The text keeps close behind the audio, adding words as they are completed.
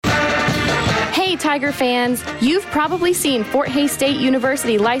Tiger fans, you've probably seen Fort Hays State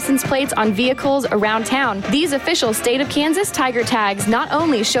University license plates on vehicles around town. These official state of Kansas Tiger tags not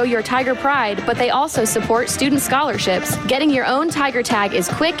only show your Tiger pride, but they also support student scholarships. Getting your own Tiger tag is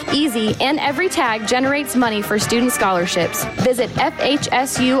quick, easy, and every tag generates money for student scholarships. Visit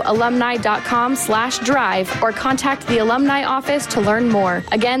fhsualumni.com/drive or contact the alumni office to learn more.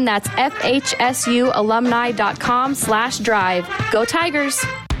 Again, that's fhsualumni.com/drive. Go Tigers!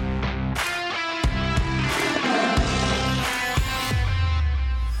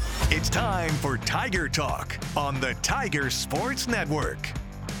 It's time for Tiger Talk on the Tiger Sports Network.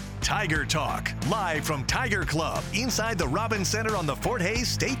 Tiger Talk, live from Tiger Club inside the Robins Center on the Fort Hays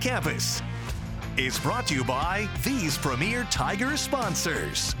State Campus, is brought to you by these premier Tiger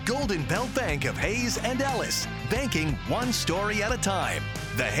sponsors. Golden Belt Bank of Hayes and Ellis, banking one story at a time.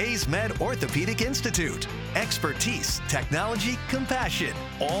 The Hayes Med Orthopedic Institute, expertise, technology, compassion,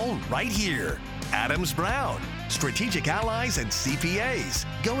 all right here. Adams Brown, strategic allies and CPAs,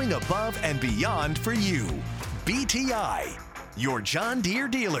 going above and beyond for you. BTI, your John Deere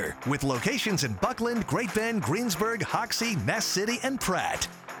dealer with locations in Buckland, Great Bend, Greensburg, Hoxie, Ness City, and Pratt.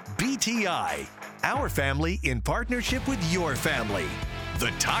 BTI, our family in partnership with your family.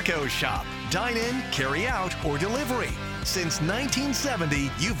 The Taco Shop, dine in, carry out, or delivery. Since 1970,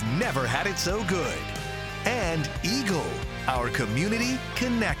 you've never had it so good. And Eagle, our community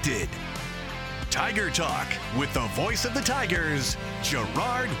connected. Tiger Talk with the voice of the Tigers,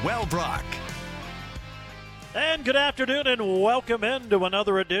 Gerard Wellbrock. And good afternoon and welcome into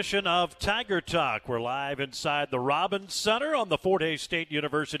another edition of Tiger Talk. We're live inside the Robins Center on the Fort Hays State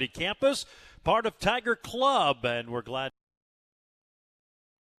University campus, part of Tiger Club, and we're glad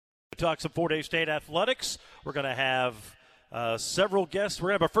to talk some Fort Hays State athletics. We're going to have several guests.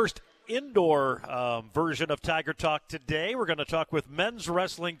 We're going to have our first indoor version of Tiger Talk today. We're going to talk with men's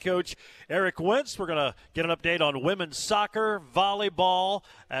wrestling coach Erik Wince. We're going to get an update on women's soccer, volleyball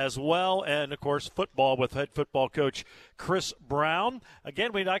as well, and, of course, football with head football coach Chris Brown.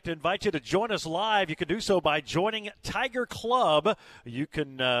 Again, we'd like to invite you to join us live. You can do so by joining Tiger Club. You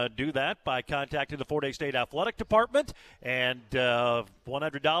can do that by contacting the Fort Hays State Athletic Department, and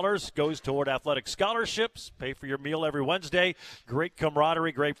 $100 goes toward athletic scholarships. Pay for your meal every Wednesday. Great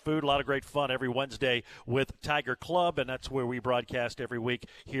camaraderie, great food, a lot of great fun every Wednesday with Tiger Club, and that's where we broadcast every week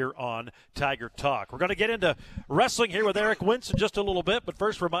here on Tiger Talk. We're going to get into wrestling here with Erik Wince in just a little bit, but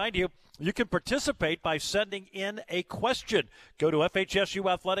first remind you, you can participate by sending in a question. Go to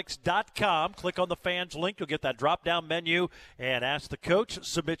FHSUathletics.com, click on the fans link. You'll get that drop-down menu and ask the coach,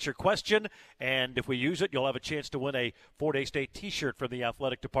 submit your question, and if we use it, you'll have a chance to win a Fort Hays State t-shirt from the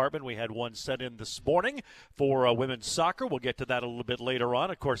athletic department. We had one sent in this morning for women's soccer. We'll get to that a little bit later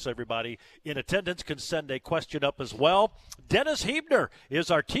on. Of course, everybody in attendance can send a question up as well. Dennis Hebner is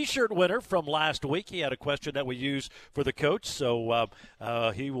our t-shirt winner from last week. He had a question that we use for the coach, so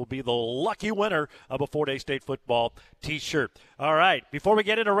he will be the lucky winner of a Fort Hays State football t-shirt. All right, before we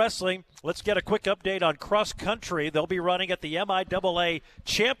get into wrestling, let's get a quick update on cross country. They'll be running at the MIAA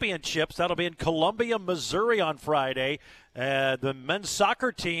Championships. That'll be in Columbia, Missouri on Friday. The men's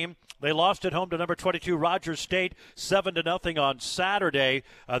soccer team, they lost at home to number 22 Rogers State 7-0 on Saturday.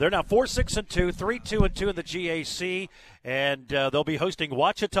 They're now 4-6-2, 3-2-2 in the GAC, and they'll be hosting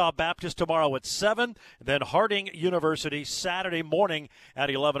Ouachita Baptist tomorrow at 7, then Harding University Saturday morning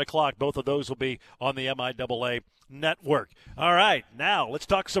at 11 o'clock. Both of those will be on the MIAA network. All right, now let's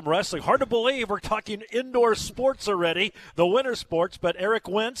talk some wrestling. Hard to believe we're talking indoor sports already, the winter sports, but Erik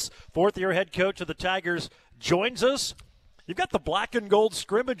Wince, fourth-year head coach of the Tigers, joins us. You've got the black and gold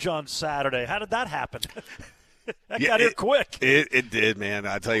scrimmage on Saturday. How did that happen? That got here quick. It did, man.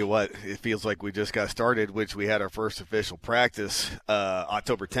 I tell you what, it feels like we just got started, which we had our first official practice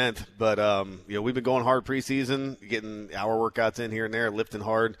October 10th. But, we've been going hard preseason, getting our workouts in here and there, lifting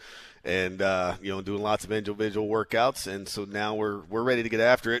hard, and, doing lots of individual workouts. And so now we're ready to get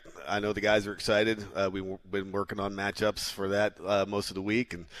after it. I know the guys are excited. We've been working on matchups for that most of the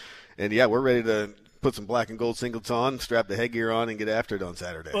week. And yeah, we're ready to put some black and gold singlets on, strap the headgear on, and get after it on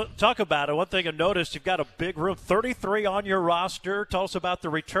Saturday. Well, talk about it. One thing I noticed, you've got a big room, 33 on your roster. Tell us about the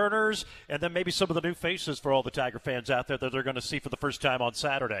returners, and then maybe some of the new faces for all the Tiger fans out there that they're going to see for the first time on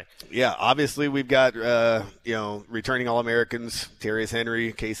Saturday. Yeah, obviously we've got, returning All-Americans, Terrius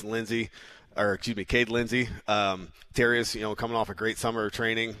Henry, Cade Lindsey. Terrius, coming off a great summer of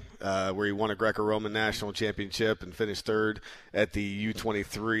training where he won a Greco-Roman national championship and finished third at the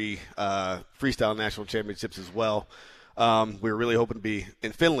U23 freestyle national championships as well. We were really hoping to be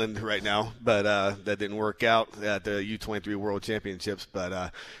in Finland right now, but that didn't work out at the U23 World Championships.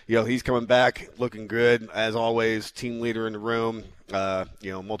 But, he's coming back looking good, as always, team leader in the room.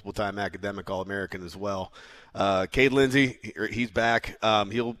 multiple-time academic All-American as well. Cade Lindsey, he's back.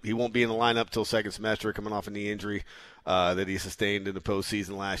 He won't be in the lineup till second semester, coming off a knee injury that he sustained in the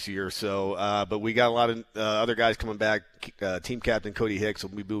postseason last year. So, but we got a lot of other guys coming back. Team captain Cody Hicks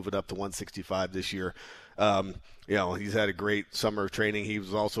will be moving up to 165 this year. He's had a great summer of training. He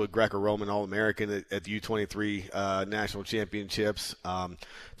was also a Greco-Roman All-American at the U23 National Championships.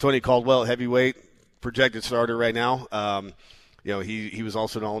 Tony Caldwell, heavyweight, projected starter right now. He was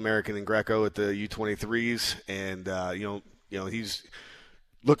also an All-American in Greco at the U23s, and he's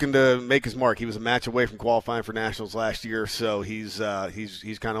looking to make his mark. He was a match away from qualifying for nationals last year, so he's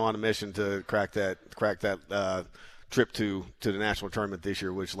kind of on a mission to crack that trip to the national tournament this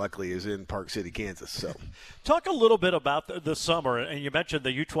year, which luckily is in Park City, Kansas. So, talk a little bit about the summer, and you mentioned the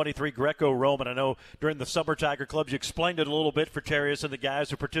U23 Greco-Roman. I know during the Summer Tiger Clubs you explained it a little bit for Terrius and the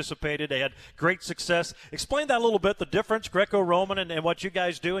guys who participated. They had great success. Explain that a little bit, the difference, Greco-Roman, and what you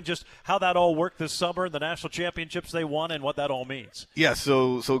guys do, and just how that all worked this summer, and the national championships they won, and what that all means. Yeah,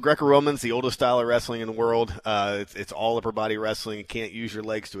 so Greco-Roman's the oldest style of wrestling in the world. It's all upper body wrestling. You can't use your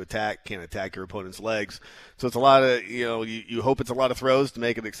legs to attack, can't attack your opponent's legs. So it's a lot of, you hope it's a lot of throws to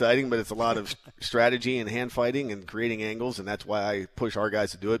make it exciting, but it's a lot of strategy and hand fighting and creating angles, and that's why I push our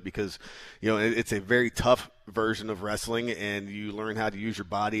guys to do it, because, it's a very tough version of wrestling, and you learn how to use your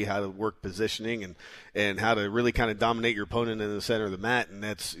body, how to work positioning, and how to really kind of dominate your opponent in the center of the mat, and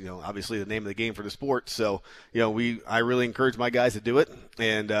that's, obviously the name of the game for the sport. So, I really encourage my guys to do it,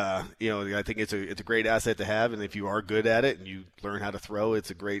 and, I think it's a great asset to have, and if you are good at it and you learn how to throw, it's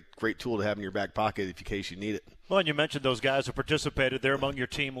a great tool to have in your back pocket in case you need it. Well, and you mentioned those guys who participated. They're among your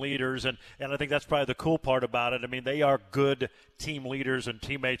team leaders, and I think that's probably the cool part about it. I mean, they are good team leaders and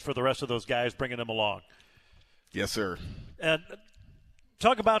teammates for the rest of those guys, bringing them along. Yes, sir. And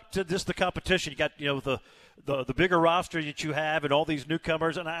talk about just the competition. You got, the bigger roster that you have and all these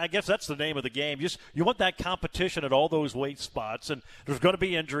newcomers, and I guess that's the name of the game. You want that competition at all those weight spots, and there's going to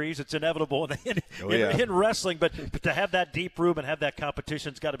be injuries. It's inevitable in wrestling, but to have that deep room and have that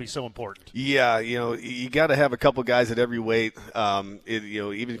competition's got to be so important. Yeah, you got to have a couple guys at every weight. Even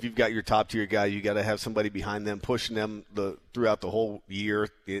if you've got your top tier guy, you got to have somebody behind them pushing them throughout the whole year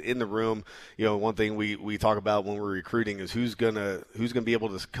in the room. One thing we talk about when we're recruiting is who's gonna be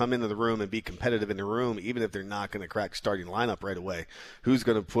able to come into the room and be competitive in the room, even if they're not going to crack starting lineup right away. Who's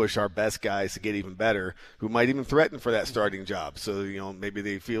going to push our best guys to get even better, who might even threaten for that starting job. So, maybe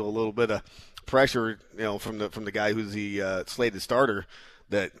they feel a little bit of pressure, from the guy who's the slated starter,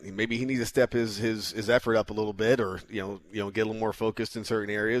 that maybe he needs to step his effort up a little bit, or get a little more focused in certain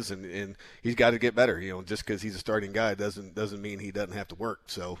areas, and he's got to get better. Just because he's a starting guy doesn't mean he doesn't have to work.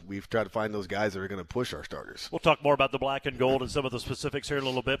 So we've tried to find those guys that are going to push our starters. We'll talk more about the black and gold and some of the specifics here in a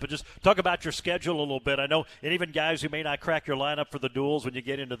little bit, but just talk about your schedule a little bit. I know, and even guys who may not crack your lineup for the duels, when you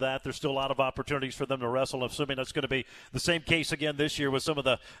get into that, there's still a lot of opportunities for them to wrestle. Assuming that's going to be the same case again this year with some of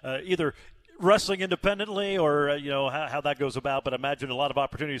the either wrestling independently or how that goes about, but I imagine a lot of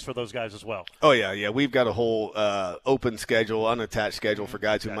opportunities for those guys as well. Oh yeah, we've got a whole open schedule, unattached schedule for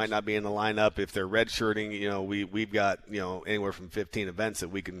guys who might not be in the lineup. If they're redshirting, we've got anywhere from 15 events that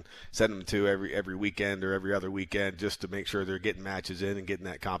we can send them to every weekend or every other weekend, just to make sure they're getting matches in and getting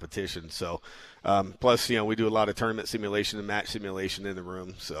that competition. So plus we do a lot of tournament simulation and match simulation in the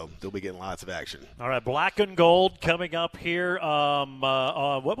room, so they'll be getting lots of action. All right, black and gold coming up here.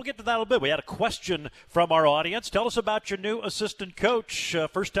 We'll get to that a little bit. We had a question from our audience. Tell us about your new assistant coach.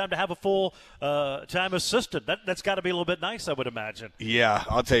 First time to have a full-time assistant. That's got to be a little bit nice, I would imagine. Yeah,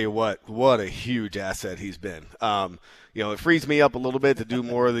 I'll tell you what a huge asset he's been. It frees me up a little bit to do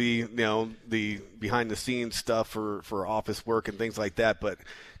more of the behind-the-scenes stuff for office work and things like that. But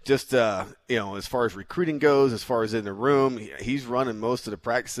just, as far as recruiting goes, as far as in the room, he's running most of the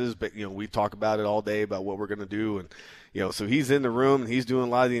practices. But, we talk about it all day about what we're going to do. And, so he's in the room, and he's doing a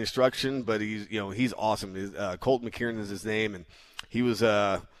lot of the instruction. But he's awesome. Colton McKiernan is his name, and he was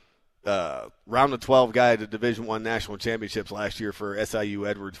round of 12 guy at the Division I National Championships last year for SIU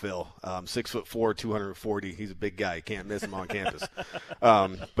Edwardsville. 6'4", 240. He's a big guy. You can't miss him on campus.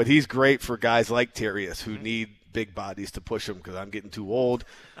 But he's great for guys like Terrius who need big bodies to push them, because I'm getting too old,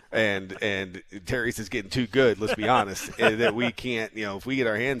 and Terrius is getting too good. Let's be honest. That we can't. If we get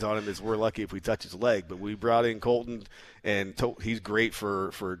our hands on him, we're lucky if we touch his leg. But we brought in Colton, and he's great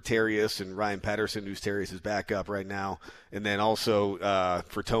for Terrius and Ryan Patterson, who's Terrius' backup right now, and then also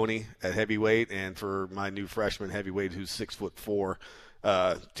for Tony at heavyweight, and for my new freshman heavyweight who's 6'4",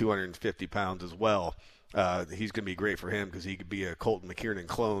 250 pounds as well. he's going to be great for him because he could be a Colton McKiernan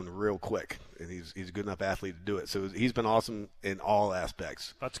clone real quick, and he's a good enough athlete to do it. So he's been awesome in all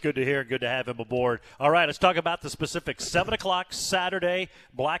aspects. That's good to hear. Good to have him aboard. All right, let's talk about the specifics. 7 o'clock Saturday,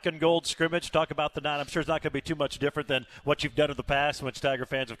 black and gold scrimmage. Talk about the night. I'm sure it's not going to be too much different than what you've done in the past, which Tiger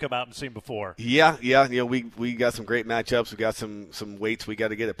fans have come out and seen before. Yeah. We got some great matchups. We got some weights we got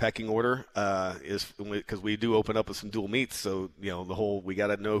to get a pecking order because we do open up with some dual meets. So we got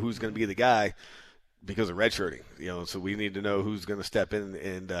to know who's going to be the guy. Because of redshirting, so we need to know who's going to step in,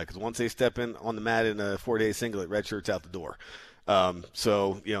 and because once they step in on the mat in a 4-day singlet, redshirt's out the door. We're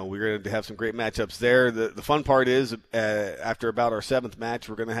going to have some great matchups there. The fun part is after about our 7th match,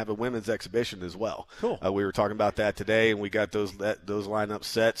 we're going to have a women's exhibition as well. Cool. We were talking about that today, and we got those lineups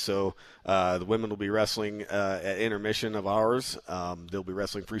set. So the women will be wrestling at intermission of ours. They'll be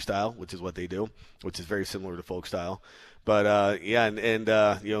wrestling freestyle, which is what they do, which is very similar to folk style. But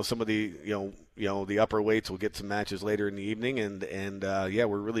some of the upper weights will get some matches later in the evening, and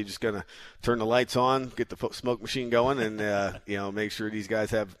we're really just gonna turn the lights on, get the smoke machine going, and make sure these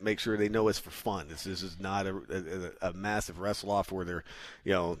guys make sure they know it's for fun. This is not a massive wrestle off where they're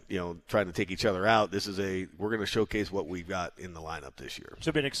trying to take each other out. We're gonna showcase what we've got in the lineup this year.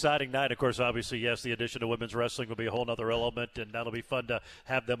 Should be an exciting night. Of course, obviously, yes, the addition of women's wrestling will be a whole other element, and that'll be fun to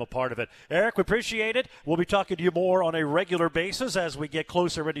have them a part of it. Eric, we appreciate it. We'll be talking to you more on a regular basis as we get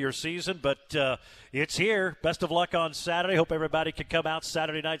closer into your season, but it's here. Best of luck on Saturday. Hope everybody can come out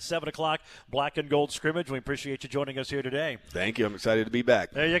Saturday night, 7 o'clock, black and gold scrimmage. We appreciate you joining us here today. Thank you. I'm excited to be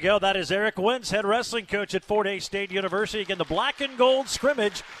back. There you go. That is Erik Wince, head wrestling coach at Fort Hays State University. Again, the black and gold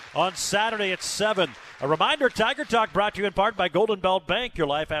scrimmage on Saturday at 7. A reminder, Tiger Talk brought to you in part by Golden Belt Bank. Your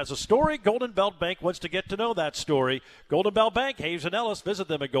life has a story. Golden Belt Bank wants to get to know that story. Golden Belt Bank, Hayes and Ellis. Visit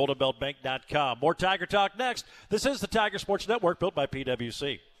them at goldenbeltbank.com. More Tiger Talk next. This is the Tiger Sports Network, built by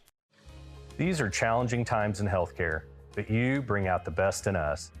PwC. These are challenging times in healthcare, but you bring out the best in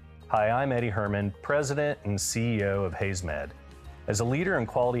us. Hi, I'm Eddie Herman, President and CEO of HaysMed. As a leader in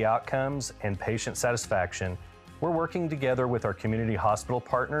quality outcomes and patient satisfaction, we're working together with our community hospital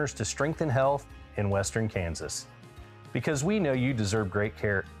partners to strengthen health in Western Kansas. Because we know you deserve great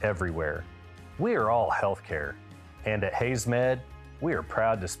care everywhere. We are all healthcare, and at HaysMed, we are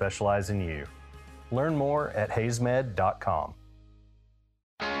proud to specialize in you. Learn more at haysmed.com.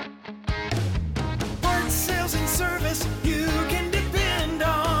 Parts, sales, and service you can depend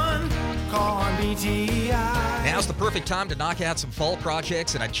on. Call on BTI. Now's the perfect time to knock out some fall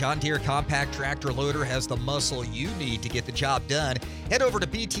projects, and a John Deere compact tractor loader has the muscle you need to get the job done. Head over to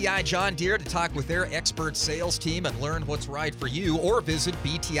BTI John Deere to talk with their expert sales team and learn what's right for you, or visit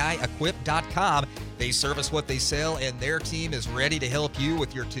btiequip.com. They service what they sell, and their team is ready to help you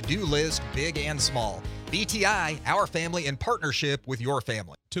with your to-do list, big and small. BTI, our family in partnership with your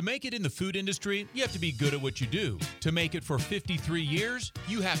family. To make it in the food industry, you have to be good at what you do. To make it for 53 years,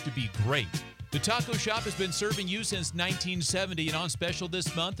 you have to be great. The Taco Shop has been serving you since 1970, and on special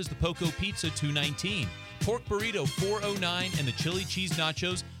this month is the Poco Pizza $2.19, Pork Burrito $4.09, and the Chili Cheese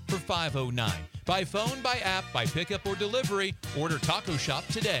Nachos for $5.09. By phone, by app, by pickup or delivery, order Taco Shop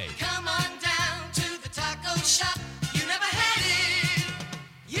today. Come on down to the Taco Shop. You never had it.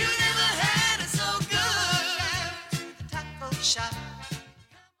 You never had it so good. To the Taco Shop.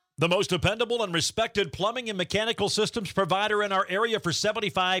 The most dependable and respected plumbing and mechanical systems provider in our area for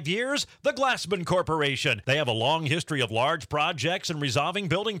 75 years, the Glassman Corporation. They have a long history of large projects and resolving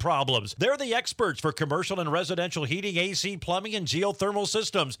building problems. They're the experts for commercial and residential heating, AC, plumbing, and geothermal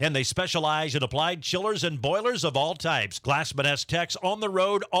systems, and they specialize in applied chillers and boilers of all types. Glassman has techs on the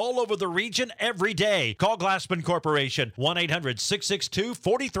road all over the region every day. Call Glassman Corporation,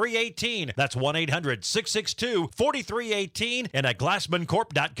 1-800-662-4318. That's 1-800-662-4318 and at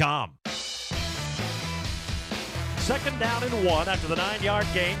glassmancorp.com. Second down and 1 after the 9-yard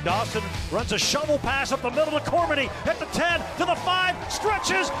gain. Dawson runs a shovel pass up the middle to Cormany at the 10 to the 5,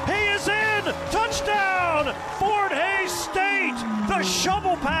 stretches, he is in! Touchdown! Fort Hays State! The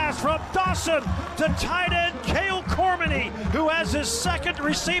shovel pass from Dawson to tight end Cale Cormany, who has his second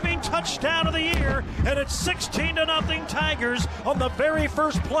receiving touchdown of the year, and it's 16-0 Tigers on the very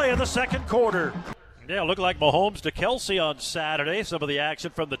first play of the second quarter. Yeah, looked like Mahomes to Kelsey on Saturday. Some of the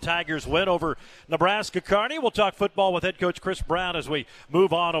action from the Tigers win over Nebraska Kearney. We'll talk football with head coach Chris Brown as we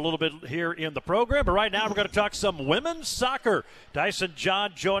move on a little bit here in the program. But right now we're going to talk some women's soccer. Tyson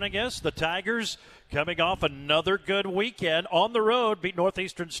John joining us. The Tigers coming off another good weekend on the road, beat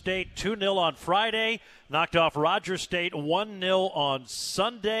Northeastern State 2-0 on Friday, knocked off Rogers State 1-0 on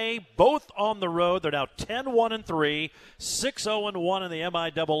Sunday, both on the road. They're now 10-1-3, 6-0-1 in the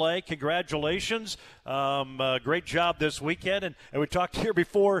MIAA. Congratulations. Great job this weekend. And we talked here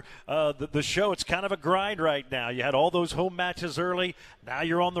before the show. It's kind of a grind right now. You had all those home matches early. Now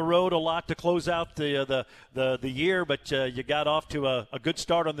you're on the road a lot to close out the year, but you got off to a good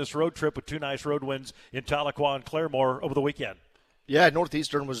start on this road trip with 2 nice road wins in Tahlequah and Claremore over the weekend. Yeah,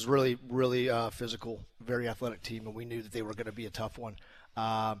 Northeastern was really, really physical, very athletic team, and we knew that they were going to be a tough one.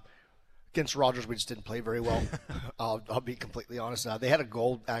 Against Rogers, we just didn't play very well. I'll be completely honest. They had a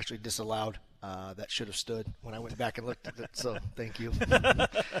goal actually disallowed that should have stood when I went back and looked at it, so thank you.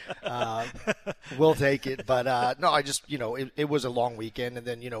 We'll take it. But, no, I just, it was a long weekend, and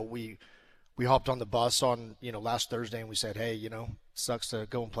then, we hopped on the bus on, last Thursday, and we said, hey, sucks to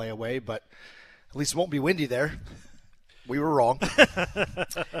go and play away, but at least it won't be windy there. We were wrong.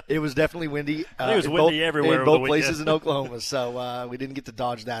 It was definitely windy. It was windy everywhere in both places in Oklahoma, so we didn't get to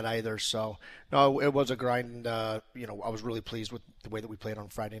dodge that either. So, no, it was a grind. And, I was really pleased with the way that we played on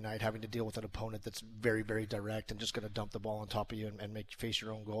Friday night, having to deal with an opponent that's very, very direct and just going to dump the ball on top of you and make you face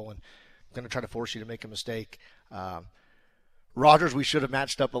your own goal and going to try to force you to make a mistake. Rogers, we should have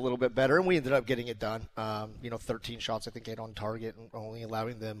matched up a little bit better, and we ended up getting it done. 13 shots, I think, 8 on target, and only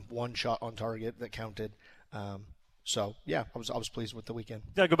allowing them 1 shot on target that counted. So, yeah, I was pleased with the weekend.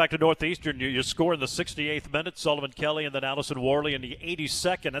 Yeah, go back to Northeastern. You score in the 68th minute, Sullivan Kelly, and then Allison Worley in the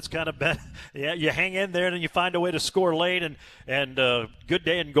 82nd. That's kind of been, yeah, you hang in there, and then you find a way to score late. And good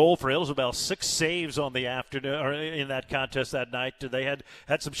day in goal for Isabel. 6 saves on the afternoon, or in that contest that night. They had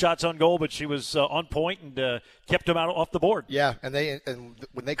some shots on goal, but she was on point and kept them out off the board. Yeah, and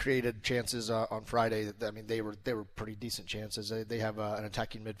when they created chances on Friday, I mean, they were pretty decent chances. They have an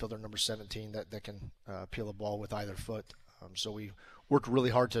attacking midfielder, number 17, that can peel the ball with either foot. So we worked really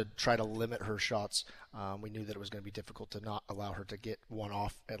hard to try to limit her shots. We knew that it was going to be difficult to not allow her to get one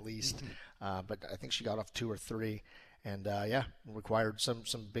off at least. But I think she got off 2 or 3. And, required some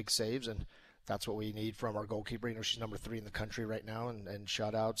big saves. And that's what we need from our goalkeeper. She's number 3 in the country right now and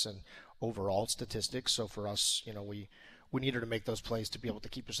shutouts and overall statistics. So for us, we need her to make those plays to be able to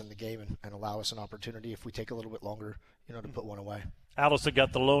keep us in the game and allow us an opportunity if we take a little bit longer, to put one away. Allison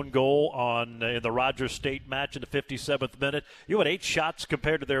got the lone goal in the Rogers State match in the 57th minute. You had 8 shots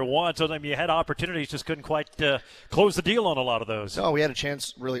compared to their 1, so you had opportunities, just couldn't quite close the deal on a lot of those. No, we had a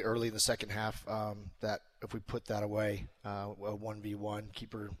chance really early in the second half that if we put that away, a 1v1,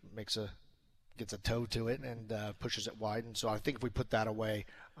 keeper gets a toe to it and pushes it wide. And so I think if we put that away,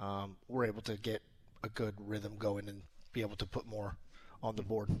 we're able to get a good rhythm going and be able to put more on the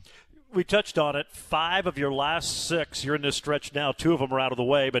board. We touched on it. 5 of your last 6, you're in this stretch now. 2 of them are out of the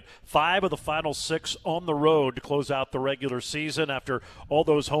way, but 5 of the final 6 on the road to close out the regular season after all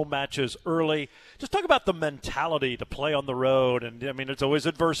those home matches early. Just talk about the mentality to play on the road. And, it's always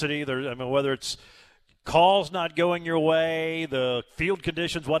adversity. Whether it's calls not going your way, the field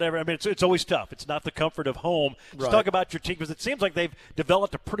conditions, whatever. It's always tough. It's not the comfort of home. Let's talk about your team, because it seems like they've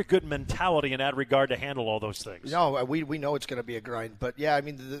developed a pretty good mentality in that regard to handle all those things. No, we know it's going to be a grind. But, yeah,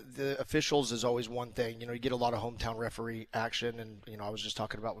 the officials is always one thing. You get a lot of hometown referee action. And, I was just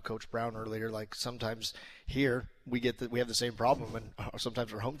talking about with Coach Brown earlier, like sometimes here we have the same problem, and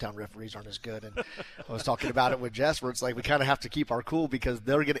sometimes our hometown referees aren't as good. And I was talking about it with Jess, where it's like we kind of have to keep our cool because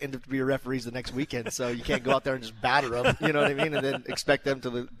they're going to end up to be referees the next weekend. So you can't go out there and just batter them, you know what I mean, and then expect them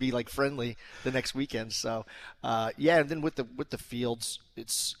to be like friendly the next weekend. So and then with the fields,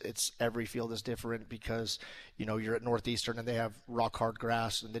 it's every field is different because you're at Northeastern and they have rock hard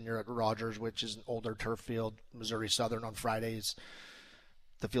grass, and then you're at Rogers, which is an older turf field. Missouri Southern on Fridays.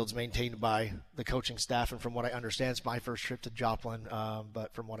 The field's maintained by the coaching staff, and from what I understand, it's my first trip to Joplin,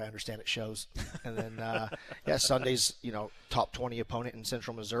 but from what I understand, it shows. And then, Sunday's, top 20 opponent in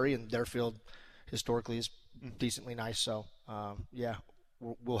Central Missouri, and their field historically is decently nice. So,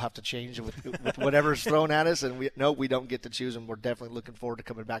 we'll have to change with whatever's thrown at us, and we don't get to choose, and we're definitely looking forward to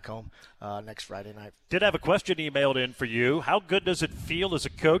coming back home next Friday night. Did have a question emailed in for you. How good does it feel as a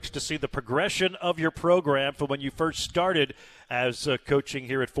coach to see the progression of your program from when you first started as coaching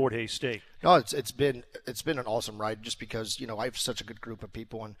here at Fort Hays State? No, it's been an awesome ride just because, I have such a good group of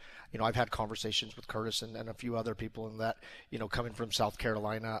people, and, I've had conversations with Curtis and a few other people in that, coming from South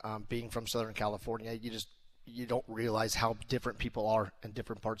Carolina, being from Southern California, you don't realize how different people are in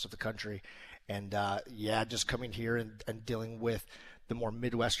different parts of the country. And, just coming here and dealing with the more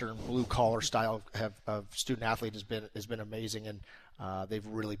Midwestern blue collar style of student athlete has been amazing. And They've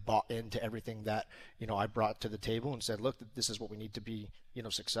really bought into everything that, I brought to the table and said, look, this is what we need to be,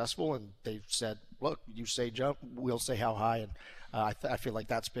 successful. And they've said, look, you say jump, we'll say how high. And I feel like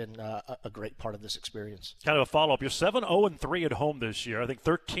that's been a great part of this experience. Kind of a follow-up. You're 7-0-3 at home this year. I think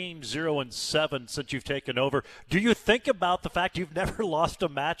 13-0-7 since you've taken over. Do you think about the fact you've never lost a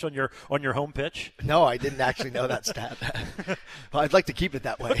match on your home pitch? No, I didn't actually know that stat. Well, I'd like to keep it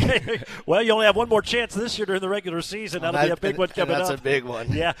that way. Okay. Well, you only have one more chance this year during the regular season. That'll be a big one coming up. That's a big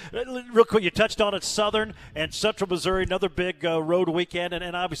one. Yeah. Real quick, you touched on it, Southern and Central Missouri, another big road weekend.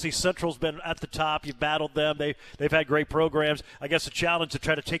 And obviously Central's been at the top. You've battled them. They've had great programs. I guess a challenge to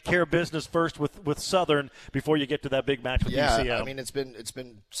try to take care of business first with Southern before you get to that big match with UCO. Yeah, I mean, it's been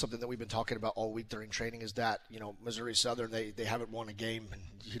something that we've been talking about all week during training is that, Missouri Southern, they haven't won a game, and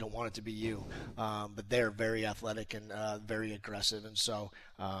you don't want it to be you. But they're very athletic and very aggressive. And so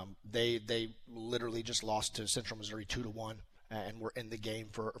they literally just lost to Central Missouri 2-1. And we're in the game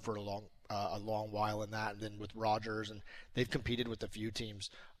for a long while in that, and then with Rogers, and they've competed with a few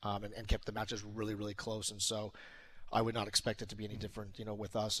teams and kept the matches really, really close. And so I would not expect it to be any different,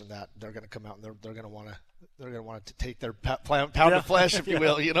 with us, and that they're going to come out and they're going to want to take their pound of flesh, if you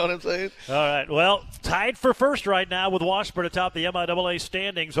will. You know what I'm saying? All right. Well, tied for first right now with Washburn atop the MIAA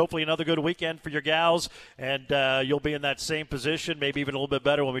standings. Hopefully another good weekend for your gals, and you'll be in that same position, maybe even a little bit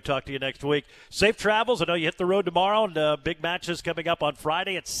better when we talk to you next week. Safe travels. I know you hit the road tomorrow, and big matches coming up on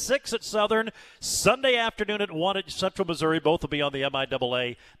Friday at 6 at Southern, Sunday afternoon at 1 at Central Missouri. Both will be on the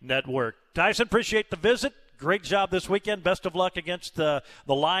MIAA network. Tyson, appreciate the visit. Great job this weekend. Best of luck against the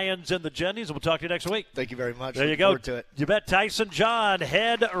Lions and the Jennies. We'll talk to you next week. Thank you very much. There you Look go. forward to it. You bet. Tyson John,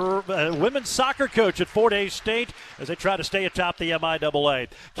 head women's soccer coach at Fort Hays State as they try to stay atop the MIAA.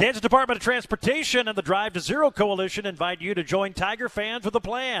 Kansas Department of Transportation and the Drive to Zero Coalition invite you to join Tiger fans with a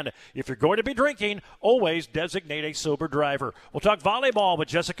plan. If you're going to be drinking, always designate a sober driver. We'll talk volleyball with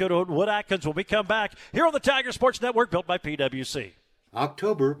Jessica Wood-Atkins when we come back here on the Tiger Sports Network, built by PwC.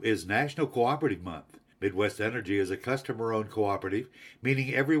 October is National Cooperative Month. Midwest Energy is a customer-owned cooperative,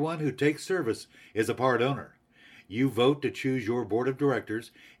 meaning everyone who takes service is a part owner. You vote to choose your board of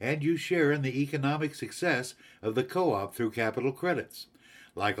directors, and you share in the economic success of the co-op through capital credits.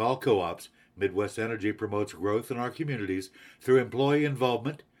 Like all co-ops, Midwest Energy promotes growth in our communities through employee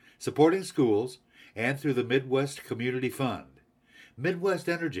involvement, supporting schools, and through the Midwest Community Fund. Midwest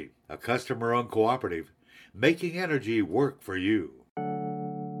Energy, a customer-owned cooperative, making energy work for you.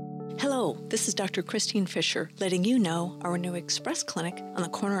 Hello, this is Dr. Christine Fisher, letting you know our new Express Clinic on the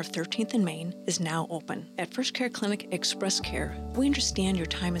corner of 13th and Main is now open. At First Care Clinic Express Care, we understand your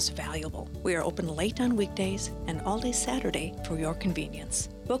time is valuable. We are open late on weekdays and all day Saturday for your convenience.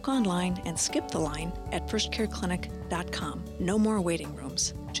 Book online and skip the line at firstcareclinic.com. No more waiting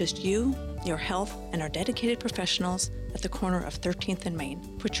rooms. Just you, your health, and our dedicated professionals at the corner of 13th and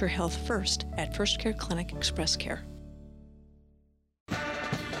Main. Put your health first at First Care Clinic Express Care.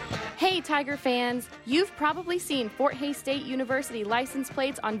 Hey Tiger fans, you've probably seen Fort Hays State University license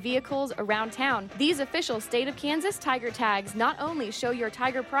plates on vehicles around town. These official state of Kansas Tiger tags not only show your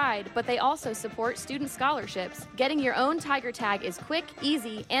Tiger pride, but they also support student scholarships. Getting your own Tiger tag is quick,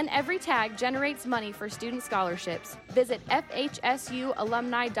 easy, and every tag generates money for student scholarships. Visit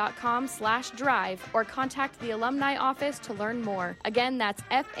fhsualumni.com/drive or contact the alumni office to learn more. Again, that's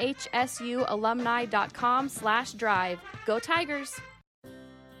fhsualumni.com/drive. Go Tigers!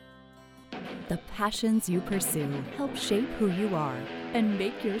 The passions you pursue help shape who you are and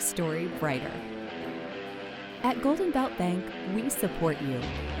make your story brighter. At Golden Belt Bank, we support you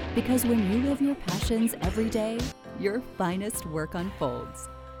because when you live your passions every day, your finest work unfolds.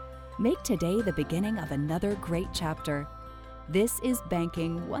 Make today the beginning of another great chapter. This is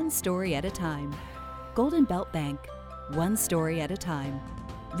banking one story at a time. Golden Belt Bank, one story at a time.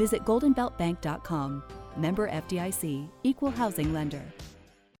 Visit goldenbeltbank.com. Member FDIC, Equal Housing Lender.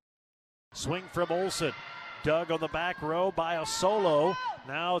 Swing from Olsen. Dug on the back row by a solo.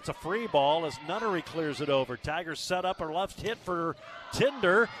 Now it's a free ball as Nunnery clears it over. Tigers set up her left hit for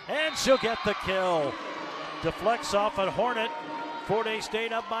Tinder, and she'll get the kill. Deflects off at Hornet. Fort Hays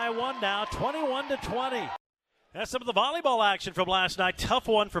State up by one now, 21-20. That's some of the volleyball action from last night. Tough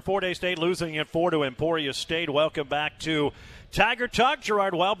one for Fort Hays State, losing at 4 to Emporia State. Welcome back to Tiger Talk.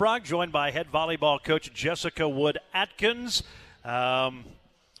 Gerard Welbrock, joined by head volleyball coach Jessica Wood-Atkins.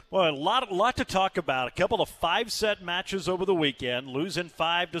 Well, a lot to talk about. A couple of 5-set matches over the weekend. Losing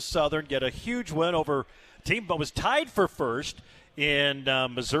 5 to Southern. Get a huge win over a team that was tied for first in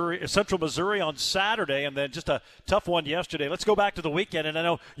Central Missouri on Saturday, and then just a tough one yesterday. Let's go back to the weekend, and I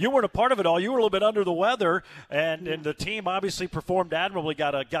know you weren't a part of it all. You were a little bit under the weather, and the team obviously performed admirably.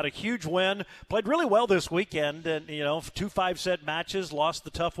 Got a huge win, played really well this weekend, and 2 5-set matches. Lost the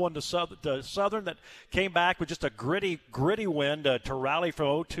tough one to Southern that came back with just a gritty win to rally from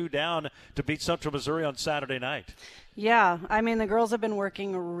 0-2 down to beat Central Missouri on Saturday night. Yeah, I mean, the girls have been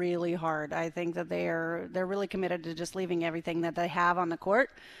working really hard. I think that they're really committed to just leaving everything that they have on the court.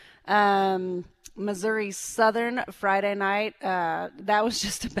 Missouri Southern Friday night, that was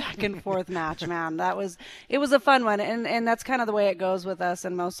just a back and forth match, man. It was a fun one, and that's kind of the way it goes with us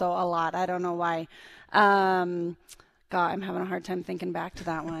and Moso a lot. I don't know why. God, I'm having a hard time thinking back to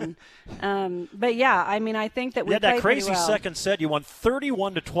that one. But yeah, I mean, I think that we had played that crazy pretty well. Second set. You won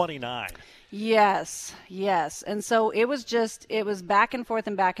 31-29. Yes. And so it was back and forth,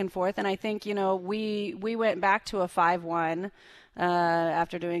 and I think, we went back to a 5-1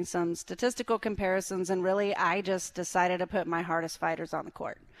 after doing some statistical comparisons, and really I just decided to put my hardest fighters on the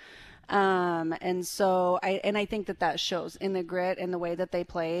court. And so I think that shows in the grit and the way that they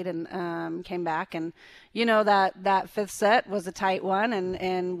played and came back, and that fifth set was a tight one,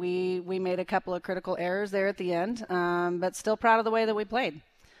 and we made a couple of critical errors there at the end, but still proud of the way that we played.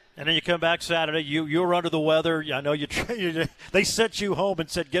 And then you come back Saturday. You were under the weather. I know they sent you home and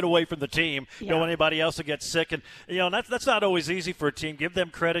said get away from the team. Yeah. You don't want anybody else to get sick. And that's not always easy for a team. Give them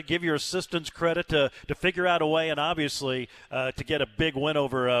credit. Give your assistants credit to figure out a way, and obviously to get a big win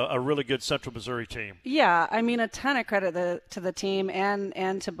over a really good Central Missouri team. Yeah, I mean, a ton of credit to the team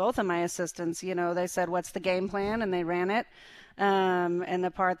and to both of my assistants. They said, "What's the game plan?" and they ran it. And the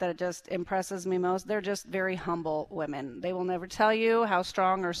part that just impresses me most, they're just very humble women. They will never tell you how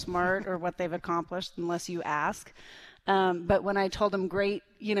strong or smart or what they've accomplished unless you ask. But when I told them great,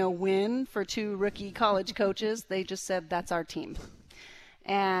 win for 2 rookie college coaches, they just said, that's our team.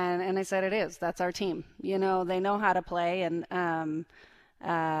 And I said, it is. That's our team. They know how to play. And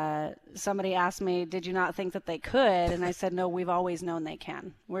somebody asked me, did you not think that they could? And I said, no, we've always known they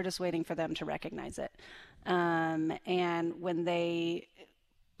can. We're just waiting for them to recognize it. And when they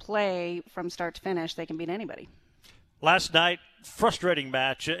play from start to finish, they can beat anybody. Last night, frustrating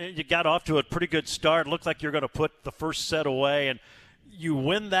match. You got off to a pretty good start. Looked like you're going to put the first set away, and you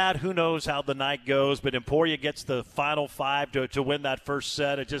win that. Who knows how the night goes, but Emporia gets the final 5 to win that first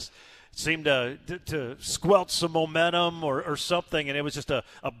set. It just seemed to squelch some momentum or something, and it was just a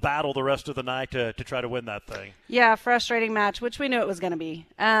battle the rest of the night to try to win that thing. Yeah, frustrating match, which we knew it was going to be.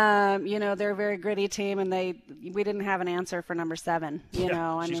 They're a very gritty team, and we didn't have an answer for number 7.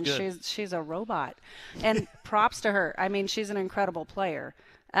 She's a robot, and props to her. I mean, she's an incredible player.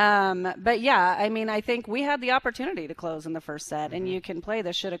 But yeah, I mean, I think we had the opportunity to close in the first set, and you can play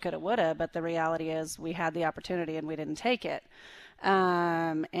the shoulda, coulda, woulda, but the reality is we had the opportunity and we didn't take it.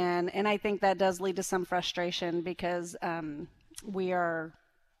 And I think that does lead to some frustration because we're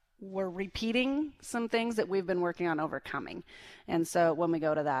repeating some things that we've been working on overcoming. And so when we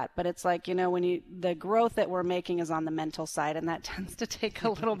go to that, but it's like, the growth that we're making is on the mental side, and that tends to take a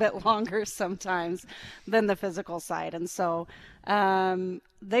little bit longer sometimes than the physical side. And so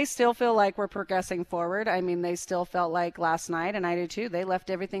they still feel like we're progressing forward. I mean, they still felt like last night, and I do too, they left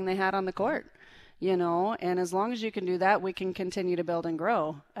everything they had on the court. And as long as you can do that, we can continue to build and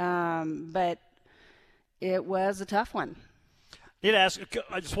grow. But it was a tough one. I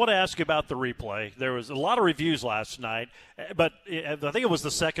just want to ask you about the replay. There was a lot of reviews last night, but I think it was the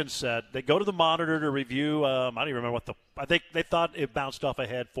second set. They go to the monitor to review. I don't even remember I think they thought it bounced off a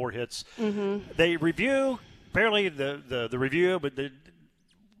head, 4 hits. Mm-hmm. They review, apparently the review, but they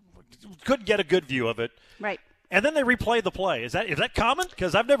couldn't get a good view of it. Right. And then they replay the play. Is that common?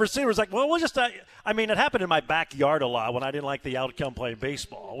 Because I've never seen it. It was like, well, we'll just it happened in my backyard a lot when I didn't like the outcome playing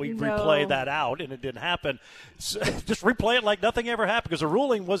baseball. We replay that out, and it didn't happen. So just replay it like nothing ever happened because the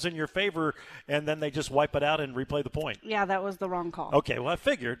ruling was in your favor, and then they just wipe it out and replay the point. Yeah, that was the wrong call. Okay, well, I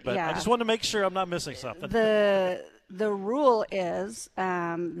figured, but I just wanted to make sure I'm not missing something. The rule is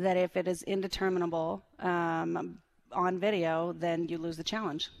that if it is indeterminable on video, then you lose the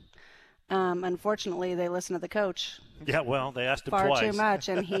challenge. Unfortunately, they listened to the coach. Yeah, well, they asked him far twice. too much,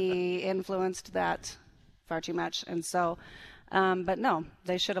 and he influenced that far too much. And so, but no,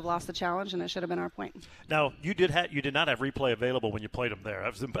 they should have lost the challenge, and it should have been our point. Now, you did not have replay available when you played them there.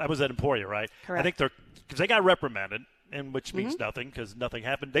 I was at Emporia, right? Correct. I think because they got reprimanded. and which means nothing because nothing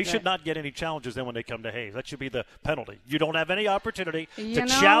happened. They should not get any challenges then when they come to Hayes. That should be the penalty. You don't have any opportunity to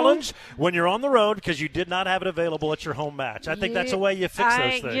challenge when you're on the road because you did not have it available at your home match. I think that's a way you fix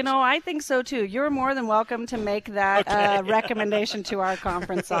those things. I think so too. You're more than welcome to make that recommendation to our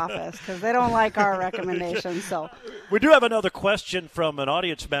conference office because they don't like our recommendations. So we do have another question from an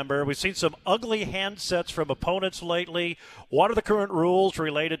audience member. We've seen some ugly handsets from opponents lately. What are the current rules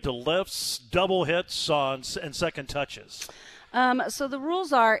related to lifts, double hits and second touches? So the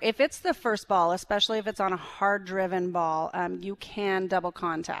rules are, if it's the first ball, especially if it's on a hard-driven ball, you can double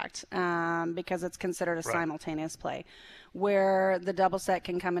contact because it's considered a simultaneous play. Where the double set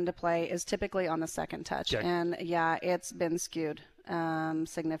can come into play is typically on the second touch. Okay. And, it's been skewed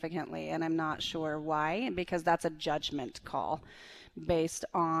significantly, and I'm not sure why, because that's a judgment call based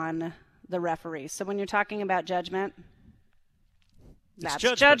on the referee. So when you're talking about judgment, that's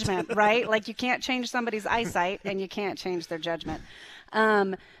judgment, right? Like you can't change somebody's eyesight and you can't change their judgment.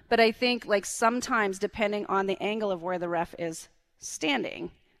 But I think like sometimes depending on the angle of where the ref is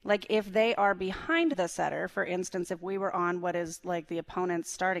standing, like if they are behind the setter, for instance, if we were on what is like the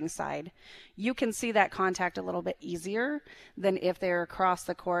opponent's starting side, you can see that contact a little bit easier than if they're across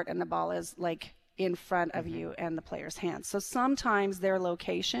the court and the ball is like in front of you and the player's hands. So sometimes their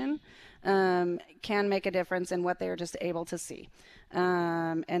location can make a difference in what they're just able to see.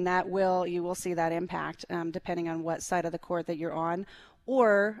 And you will see that impact depending on what side of the court that you're on,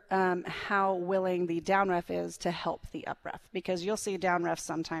 or how willing the down ref is to help the up ref, because you'll see down refs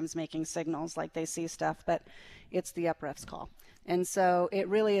sometimes making signals like they see stuff, but it's the up ref's call. And so it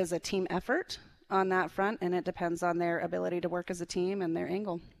really is a team effort on that front, and it depends on their ability to work as a team and their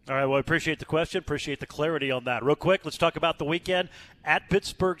angle. All right, well, I appreciate the question, appreciate the clarity on that. Real quick, let's talk about the weekend at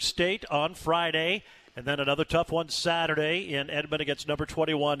Pittsburgh State on Friday. And then another tough one Saturday in Edmond against number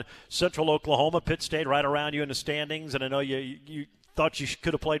 21 Central Oklahoma. Pitt State right around you in the standings. And I know you thought you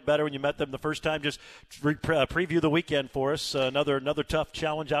could have played better when you met them the first time. Just preview the weekend for us. Another tough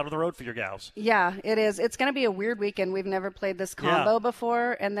challenge out on the road for your gals. Yeah, it is. It's going to be a weird weekend. We've never played this combo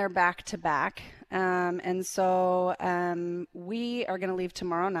before, and they're back-to-back. And so we are going to leave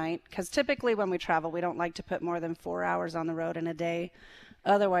tomorrow night because typically when we travel, we don't like to put more than 4 hours on the road in a day.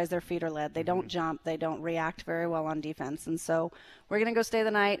 Otherwise, their feet are led. They don't jump. They don't react very well on defense. And so we're going to go stay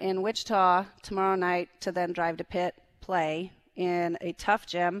the night in Wichita tomorrow night to then drive to Pitt, play in a tough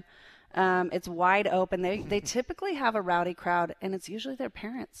gym. It's wide open. They typically have a rowdy crowd, and it's usually their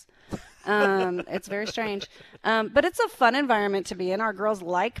parents. It's very strange. But it's a fun environment to be in. Our girls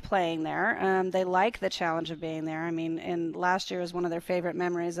like playing there. They like the challenge of being there. I mean, and last year was one of their favorite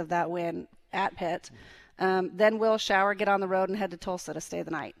memories of that win at Pitt. Then we'll shower, get on the road, and head to Tulsa to stay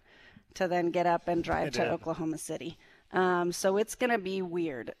the night, to then get up and drive to Oklahoma City. So it's going to be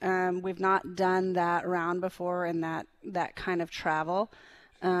weird. We've not done that round before and that kind of travel.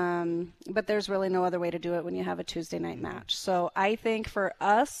 But there's really no other way to do it when you have a Tuesday night match. So I think for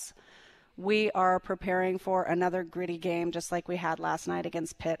us, we are preparing for another gritty game just like we had last night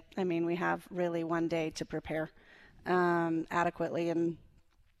against Pitt. I mean, we have really one day to prepare adequately,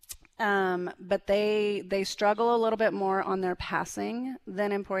 but they struggle a little bit more on their passing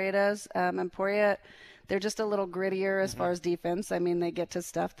than Emporia does. Emporia, they're just a little grittier as far as defense. I mean, they get to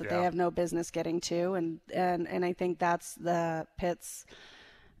stuff that they have no business getting to, and I think that's the Pitt's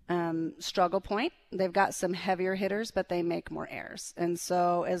struggle point. They've got some heavier hitters, but they make more errors. And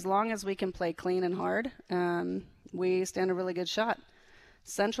so as long as we can play clean and hard, we stand a really good shot.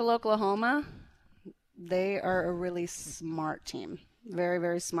 Central Oklahoma, they are a really smart team. Very,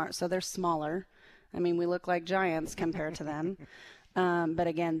 very smart. So they're smaller. I mean, we look like giants compared to them. But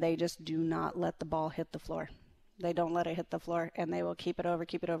again, they just do not let the ball hit the floor. They don't let it hit the floor, and they will keep it over,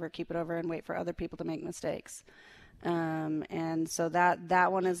 and wait for other people to make mistakes. And so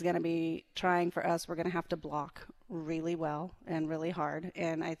that one is going to be trying for us. We're going to have to block really well and really hard.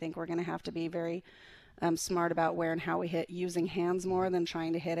 And I think we're going to have to be very smart about where and how we hit, using hands more than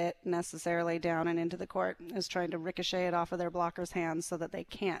trying to hit it necessarily down and into the court, is trying to ricochet it off of their blockers' hands so that they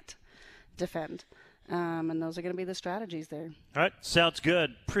can't defend. And those are going to be the strategies there. All right, sounds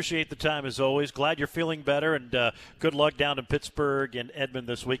good. Appreciate the time as always. Glad you're feeling better, and good luck down in Pittsburgh and Edmond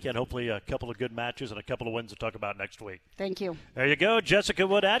this weekend. Hopefully a couple of good matches and a couple of wins to talk about next week. Thank you. There you go. Jessica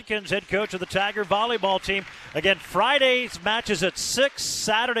Wood-Atkins, head coach of the Tiger volleyball team. Again, Friday's match is at 6,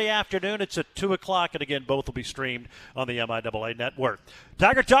 Saturday afternoon it's at 2 o'clock, and again, both will be streamed on the MIAA network.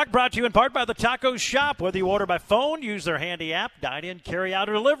 Tiger Talk brought to you in part by the Taco Shop. Whether you order by phone, use their handy app, dine in, carry out,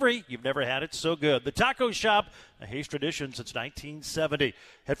 or delivery, you've never had it so good. The Taco Shop, a Hayes tradition since 1970.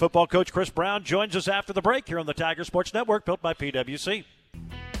 Head football coach Chris Brown joins us after the break here on the Tiger Sports Network, built by PwC.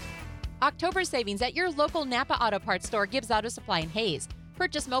 October savings at your local Napa Auto Parts store Gibbs Auto Supply in Hayes.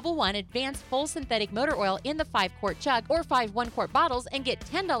 Purchase Mobil 1 Advanced Full Synthetic Motor Oil in the 5-quart jug or 5 1-quart bottles and get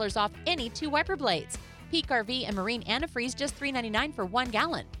 $10 off any 2 wiper blades. Peak RV and Marine Antifreeze just $3.99 for 1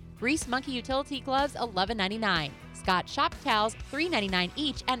 gallon. Grease Monkey Utility Gloves $11.99. Scott Shop Towels $3.99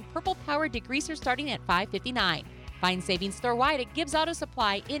 each and Purple Power Degreaser starting at $5.59. Find savings store-wide at Gibbs Auto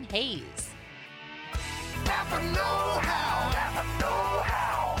Supply in Hayes. Napa know-how. Napa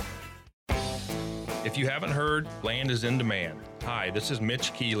know-how. If you haven't heard, land is in demand. Hi, this is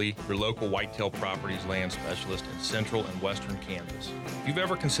Mitch Keeley, your local Whitetail Properties land specialist in central and western Kansas. If you've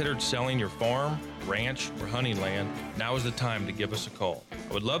ever considered selling your farm, ranch, or hunting land, now is the time to give us a call.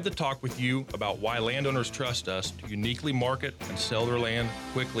 I would love to talk with you about why landowners trust us to uniquely market and sell their land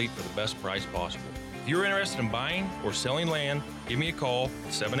quickly for the best price possible. If you're interested in buying or selling land, give me a call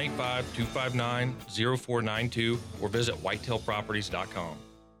at 785-259-0492 or visit whitetailproperties.com.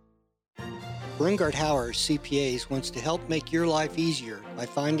 Brungard Howard CPAs wants to help make your life easier by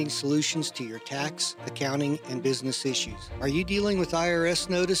finding solutions to your tax, accounting, and business issues. Are you dealing with IRS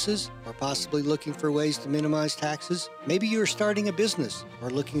notices or possibly looking for ways to minimize taxes? Maybe you are starting a business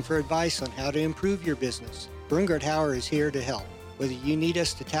or looking for advice on how to improve your business. Brungard Howard is here to help. Whether you need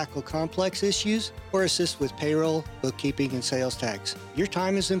us to tackle complex issues or assist with payroll, bookkeeping, and sales tax, your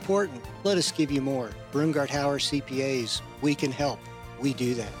time is important. Let us give you more. Brungard Howard CPAs, we can help. We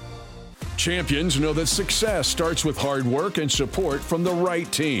do that. Champions know that success starts with hard work and support from the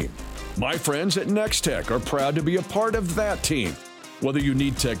right team. My friends at Nextech are proud to be a part of that team, whether you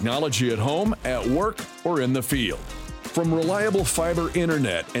need technology at home, at work, or in the field. From reliable fiber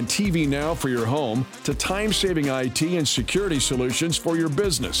internet and TV Now for your home to time-saving IT and security solutions for your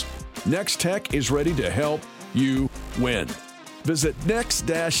business, Nextech is ready to help you win. Visit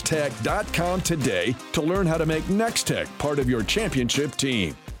next-tech.com today to learn how to make Nextech part of your championship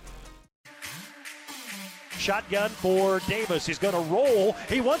team. Shotgun for Davis. He's going to roll.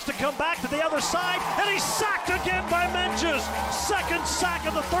 He wants to come back to the other side, and he's sacked again by Menges. Second sack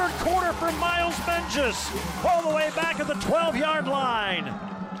of the third quarter for Miles Menges. All the way back at the 12-yard line.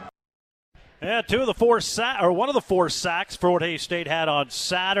 And one of the four sacks Fort Hays State had on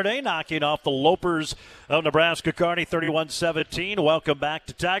Saturday, knocking off the Lopers of Nebraska Kearney 31-17. Welcome back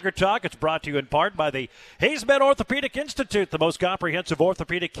to Tiger Talk. It's brought to you in part by the HaysMed Orthopedic Institute, the most comprehensive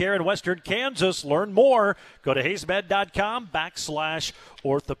orthopedic care in Western Kansas. Learn more. Go to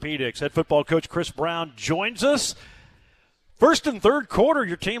haysmed.com/orthopedics. Head football coach Chris Brown joins us. First and third quarter,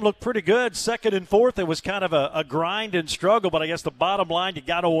 your team looked pretty good. Second and fourth, it was kind of a grind and struggle. But I guess the bottom line, you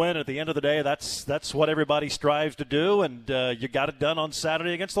got to win. At the end of the day, that's what everybody strives to do, and you got it done on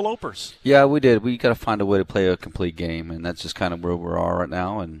Saturday against the Lopers. Yeah, we did. We got to find a way to play a complete game, and that's just kind of where we are right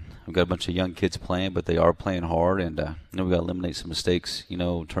now. And we've got a bunch of young kids playing, but they are playing hard, and we got to eliminate some mistakes.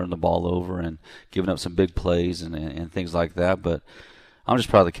 Turn the ball over and giving up some big plays and things like that. But I'm just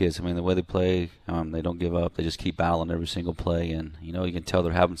proud of the kids. I mean, the way they play, they don't give up. They just keep battling every single play, and you can tell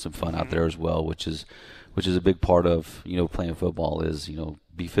they're having some fun out there as well, which is a big part of playing football. Is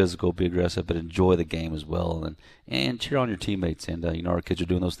be physical, be aggressive, but enjoy the game as well, and cheer on your teammates. And our kids are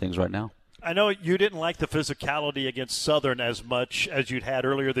doing those things right now. I know you didn't like the physicality against Southern as much as you'd had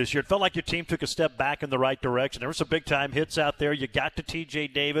earlier this year. It felt like your team took a step back in the right direction. There were some big-time hits out there. You got to T.J.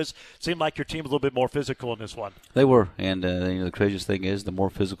 Davis. It seemed like your team was a little bit more physical in this one. They were, and the craziest thing is the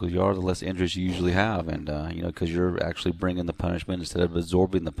more physical you are, the less injuries you usually have, and because you're actually bringing the punishment instead of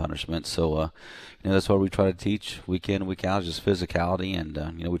absorbing the punishment. So that's what we try to teach week in and week out, is just physicality, and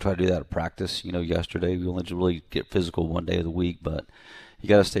we try to do that at practice. Yesterday we only really get physical one day of the week, but you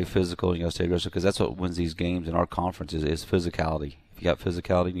got to stay physical, you got to stay aggressive, because that's what wins these games in our conference is physicality. If you got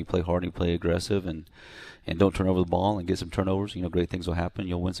physicality and you play hard and you play aggressive and don't turn over the ball and get some turnovers, great things will happen.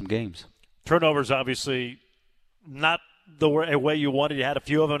 You'll win some games. Turnovers, obviously, not the way you wanted. You had a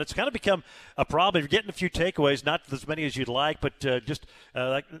few of them. It's kind of become a problem. You're getting a few takeaways, not as many as you'd like, but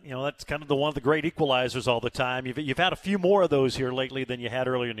that's kind of one of the great equalizers all the time. You've had a few more of those here lately than you had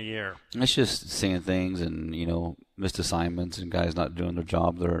earlier in the year. It's just seeing things and missed assignments and guys not doing their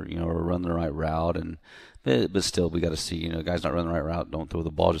job. They're or running the right route, but still we got to see guys not running the right route. Don't throw the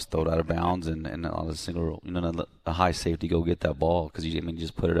ball, just throw it out of bounds and on a single a high safety go get that ball, because you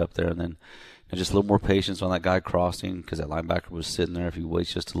just put it up there, and then just a little more patience on that guy crossing, because that linebacker was sitting there. If he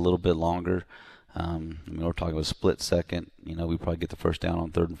waits just a little bit longer, we're talking about a split second. We probably get the first down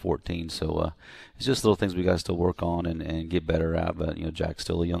on 3rd and 14. So it's just little things we got to still work on and get better at. But Jack's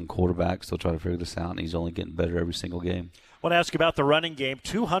still a young quarterback, still trying to figure this out, and he's only getting better every single game. I want to ask you about the running game.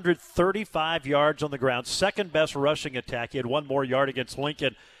 235 yards on the ground, second best rushing attack. He had one more yard against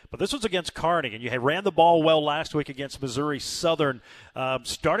Lincoln. but this was against Kearney, and you had ran the ball well last week against Missouri Southern.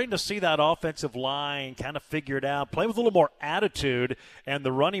 Starting to see that offensive line kind of figured out, play with a little more attitude, and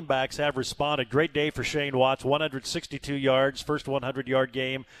the running backs have responded. Great day for Shane Watts, 162 yards, first 100-yard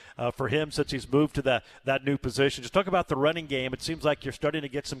game for him since he's moved to that new position. Just talk about the running game. It seems like you're starting to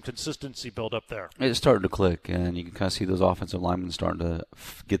get some consistency built up there. It's starting to click, and you can kind of see those offensive linemen starting to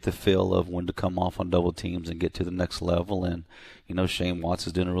get the feel of when to come off on double teams and get to the next level. And, Shane Watts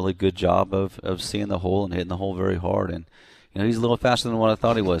is doing a really good job of seeing the hole and hitting the hole very hard. And, he's a little faster than what I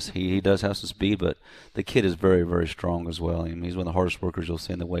thought he was. He does have some speed, but the kid is very, very strong as well. He's one of the hardest workers you'll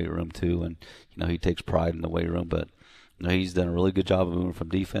see in the weight room, too. And, he takes pride in the weight room, but he's done a really good job of moving from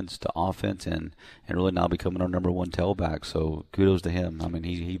defense to offense and really now becoming our number one tailback. So kudos to him.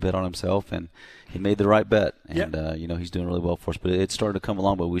 He bet on himself and he made the right bet. And, he's doing really well for us. But it's starting to come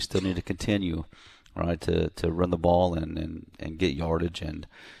along, but we still need to continue, right, to run the ball and get yardage. And,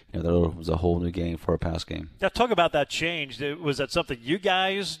 that was a whole new game for our pass game. Now, talk about that change. Was that something you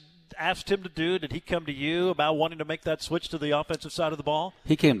guys asked him to do? Did he come to you about wanting to make that switch to the offensive side of the ball?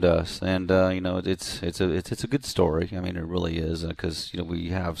 He came to us, and it's a good story. It really is, because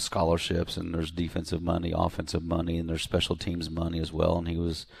we have scholarships and there's defensive money, offensive money, and there's special teams money as well. And he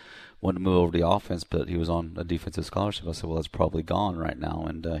wanted to move over to the offense, but he was on a defensive scholarship. I said, well, that's probably gone right now.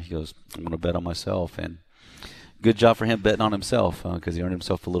 And he goes, I'm going to bet on myself. And good job for him betting on himself, because he earned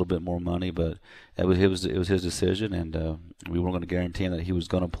himself a little bit more money. But it was his decision, and we weren't going to guarantee him that he was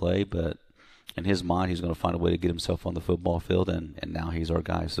going to play. But in his mind, he's going to find a way to get himself on the football field, and now he's our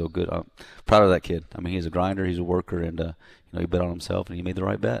guy. So good. I'm proud of that kid. He's a grinder, he's a worker, and he bet on himself, and he made the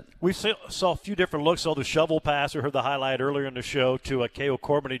right bet. We saw a few different looks. Saw the shovel pass. We heard the highlight earlier in the show to K.O.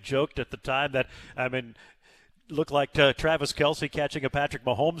 Corbin. He joked at the time that, looked like Travis Kelce catching a Patrick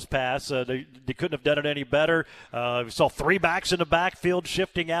Mahomes pass. They couldn't have done it any better. We saw three backs in the backfield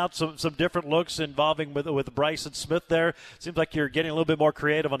shifting out, some different looks involving with Bryson Smith there. Seems like you're getting a little bit more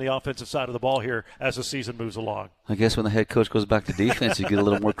creative on the offensive side of the ball here as the season moves along. I guess when the head coach goes back to defense, you get a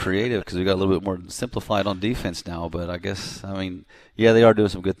little more creative because we got a little bit more simplified on defense now. But I guess, they are doing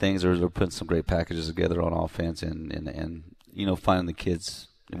some good things. They're putting some great packages together on offense and finding the kids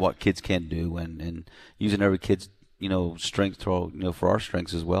 – what kids can do and using every kid's strength for our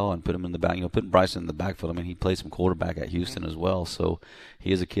strengths as well, and put him in the back, putting Bryson in the backfield. He played some quarterback at Houston as well, so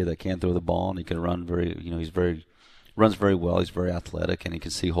he is a kid that can throw the ball and he can run runs very well. He's very athletic and he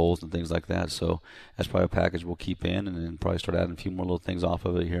can see holes and things like that. So that's probably a package we'll keep in and then probably start adding a few more little things off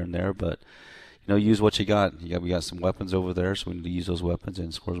of it here and there. But use what you got. We got some weapons over there, so we need to use those weapons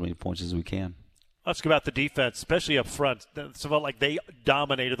and score as many points as we can. Let's go about the defense, especially up front. It's felt like they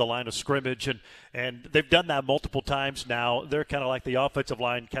dominated the line of scrimmage, and they've done that multiple times now. They're kind of like the offensive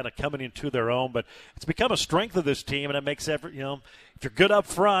line kind of coming into their own, but it's become a strength of this team, and it makes if you're good up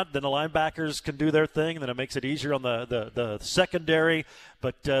front, then the linebackers can do their thing, and then it makes it easier on the secondary.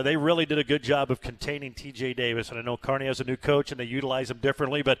 But they really did a good job of containing T.J. Davis. And I know Kearney has a new coach, and they utilize him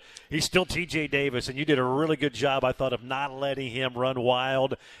differently, but he's still T.J. Davis. And you did a really good job, I thought, of not letting him run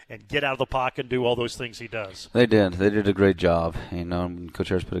wild and get out of the pocket and do all those things he does. They did. They did a great job. Coach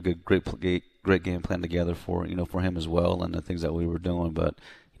Harris put a great game plan together for him as well and the things that we were doing. But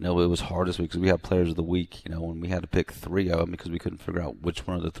it was hard this week because we had players of the week, when we had to pick three of them because we couldn't figure out which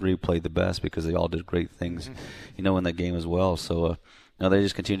one of the three played the best because they all did great things, in that game as well. So, they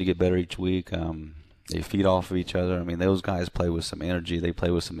just continue to get better each week. They feed off of each other. Those guys play with some energy. They play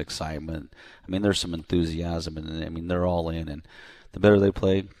with some excitement. There's some enthusiasm, and they're all in. And the better they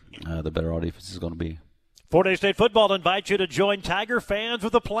play, the better our defense is going to be. Fort Hays State Football invites you to join Tiger fans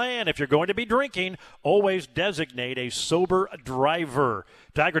with a plan. If you're going to be drinking, always designate a sober driver.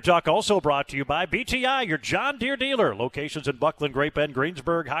 Tiger Talk also brought to you by BTI, your John Deere dealer. Locations in Buckland, Grape Bend,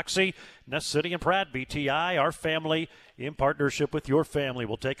 Greensburg, Hoxie, Ness City, and Pratt. BTI, our family in partnership with your family.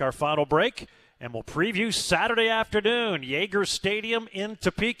 We'll take our final break, and we'll preview Saturday afternoon, Yager Stadium in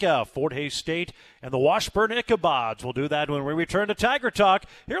Topeka, Fort Hays State, and the Washburn Ichabods. We'll do that when we return to Tiger Talk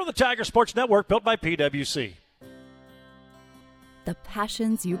here on the Tiger Sports Network, built by PwC. The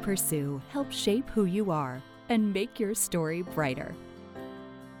passions you pursue help shape who you are and make your story brighter.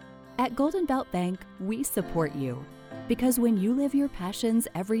 At Golden Belt Bank, we support you because when you live your passions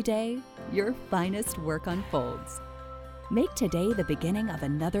every day, your finest work unfolds. Make today the beginning of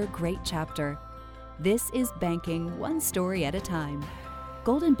another great chapter. This is banking one story at a time.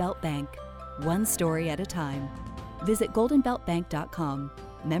 Golden Belt Bank, one story at a time. Visit goldenbeltbank.com.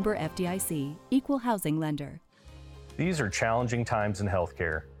 Member FDIC, Equal Housing Lender. These are challenging times in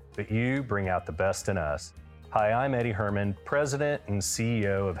healthcare, but you bring out the best in us. Hi, I'm Eddie Herman, President and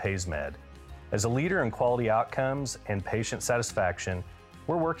CEO of HaysMed. As a leader in quality outcomes and patient satisfaction,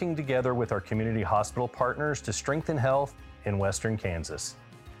 we're working together with our community hospital partners to strengthen health in Western Kansas.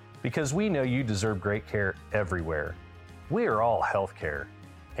 Because we know you deserve great care everywhere. We are all healthcare,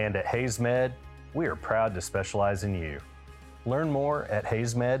 and at Hayes Med, we are proud to specialize in you. Learn more at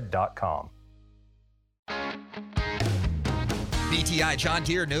hayesmed.com. BTI John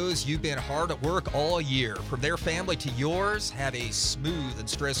Deere knows you've been hard at work all year. From their family to yours, have a smooth and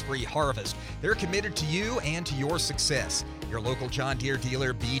stress-free harvest. They're committed to you and to your success. Your local John Deere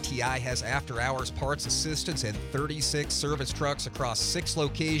dealer, BTI, has after-hours parts assistance and 36 service trucks across 6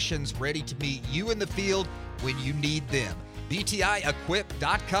 locations ready to meet you in the field when you need them.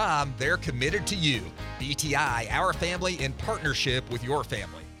 BTIEquip.com, they're committed to you. BTI, our family in partnership with your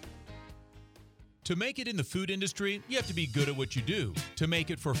family. To make it in the food industry, you have to be good at what you do. To make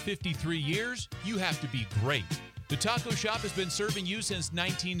it for 53 years, you have to be great. The Taco Shop has been serving you since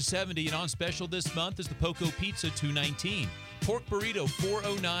 1970, and on special this month is the Poco Pizza $2.19, Pork Burrito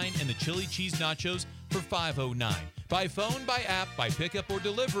 $4.09, and the Chili Cheese Nachos for $5.09. By phone, by app, by pickup or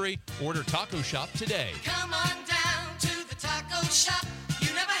delivery, order Taco Shop today. Come on down to the taco shop.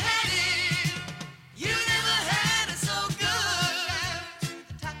 You never had it. You never had it so good.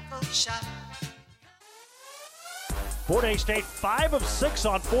 To the taco shop. Fort Hays State 5 of 6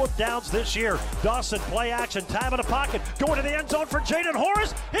 on 4th downs this year. Dawson play action, time in the pocket, going to the end zone for Jaden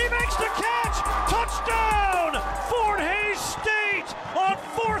Horace. He makes the catch. Touchdown, Fort Hays State on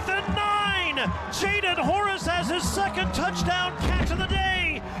 4th and 9. Jaden Horace has his second touchdown catch of the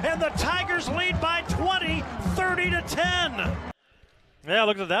day, and the Tigers lead by 20, 30-10. Yeah,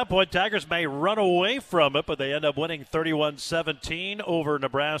 look at that point. Tigers may run away from it, but they end up winning 31-17 over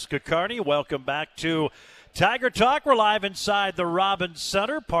Nebraska Kearney. Welcome back to Tiger Talk. We're live inside the Robins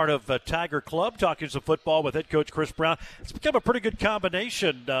Center, part of Tiger Club, talking some football with head coach Chris Brown. It's become a pretty good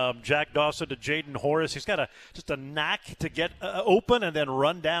combination, Jack Dawson to Jaden Horace. He's got just a knack to get open and then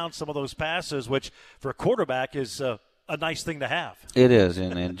run down some of those passes, which for a quarterback is a nice thing to have. It is,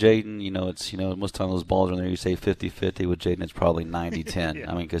 and Jaden, most time those balls are in there, you say 50-50. With Jaden, it's probably 90-10. Yeah.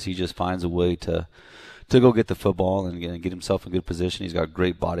 I mean, because he just finds a way to go get the football and get himself in good position. He's got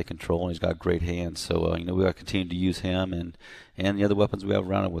great body control, and he's got great hands. So, we got to continue to use him and the other weapons we have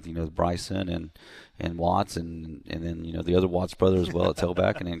around him with, Bryson and Watts and then, the other Watts brother as well at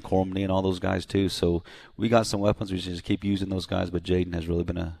tailback, and then Cormany and all those guys too. So we got some weapons. We should just keep using those guys, but Jaden has really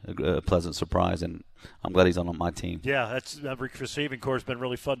been a pleasant surprise, and I'm glad he's on my team. Yeah, that's receiving corps has been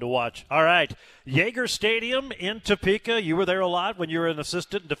really fun to watch. All right, Yager Stadium in Topeka. You were there a lot when you were an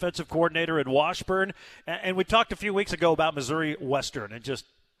assistant defensive coordinator at Washburn. And we talked a few weeks ago about Missouri Western, and just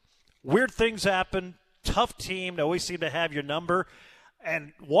weird things happen. Tough team. They always seem to have your number.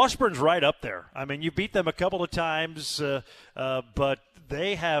 And Washburn's right up there. I mean, you beat them a couple of times, but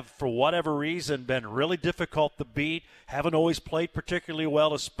they have, for whatever reason, been really difficult to beat. Haven't always played particularly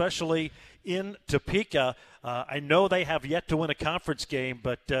well, especially in Topeka. I know they have yet to win a conference game,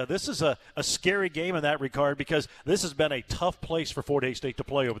 but this is a scary game in that regard because this has been a tough place for Fort Hays State to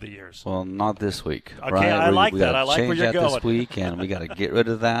play over the years. Well, not this week. Okay, right? I like that. I like where you're going. This week, and we got to get rid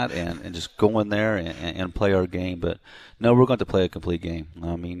of that and just go in there and play our game. But, no, we're going to play a complete game.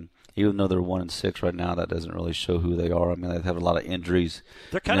 I mean, even though they're 1-6 right now, that doesn't really show who they are. I mean, they have a lot of injuries.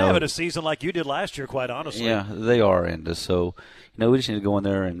 They're kind of having a season like you did last year, quite honestly. Yeah, they are. And so, we just need to go in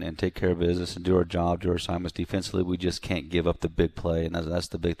there and take care of business and do our job, do our assignments. Defensively, we just can't give up the big play, and that's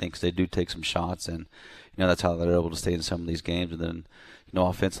the big thing because they do take some shots, and that's how they're able to stay in some of these games. And then,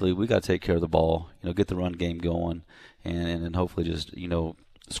 offensively, we got to take care of the ball, get the run game going, and hopefully just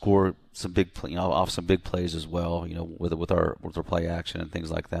score some big off some big plays as well, with our play action and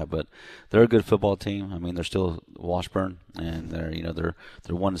things like that. But they're a good football team. I mean, they're still Washburn, and they're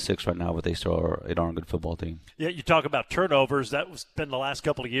 1-6 right now, but they still are a darn good football team. Yeah, you talk about turnovers. That's been the last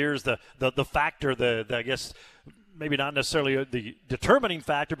couple of years the factor. I guess maybe not necessarily the determining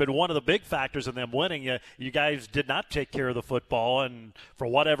factor, but one of the big factors in them winning. You guys did not take care of the football, and for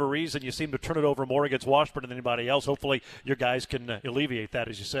whatever reason, you seem to turn it over more against Washburn than anybody else. Hopefully, your guys can alleviate that,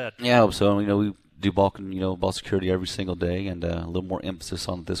 as you said. Yeah, I hope so. We do ball security every single day, and a little more emphasis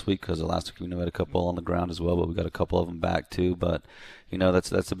on it this week because the last week we had a couple on the ground as well, but we got a couple of them back too. But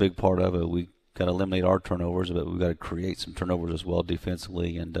that's a big part of it. We got to eliminate our turnovers, but we've got to create some turnovers as well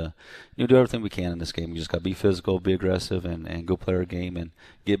defensively and do everything we can in this game. We just got to be physical, be aggressive, and go play our game and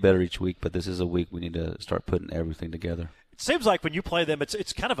get better each week. But this is a week we need to start putting everything together. It seems like when you play them,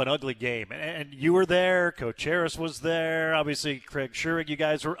 it's kind of an ugly game. And you were there. Coach Harris was there. Obviously, Craig Schurig, you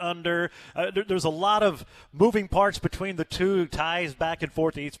guys were under. There's a lot of moving parts between the two, ties back and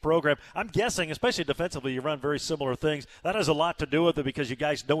forth to each program. I'm guessing, especially defensively, you run very similar things. That has a lot to do with it because you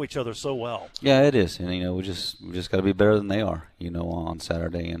guys know each other so well. Yeah, it is. And, we just got to be better than they are, on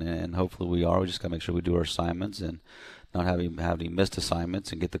Saturday. And hopefully we are. We just got to make sure we do our assignments and not have any missed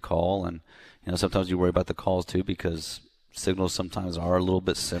assignments and get the call. And, sometimes you worry about the calls, too, because signals sometimes are a little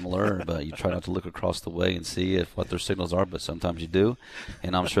bit similar, but you try not to look across the way and see what their signals are, but sometimes you do,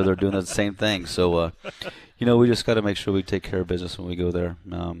 and I'm sure they're doing the same thing. So, we just got to make sure we take care of business when we go there.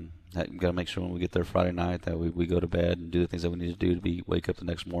 Got to make sure when we get there Friday night that we go to bed and do the things that we need to do to wake up the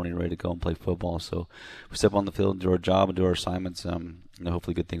next morning ready to go and play football. So we step on the field and do our job and do our assignments.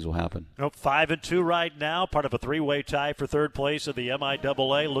 Hopefully good things will happen. 5-2 right now, part of a three-way tie for third place in the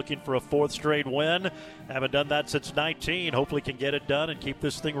MIAA, looking for a fourth straight win. Haven't done that since 19. Hopefully can get it done and keep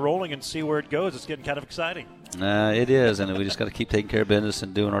this thing rolling and see where it goes. It's getting kind of exciting. It is, and we just got to keep taking care of business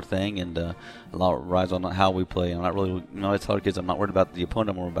and doing our thing, and a lot rides on how we play. I'm not really, I tell our kids I'm not worried about the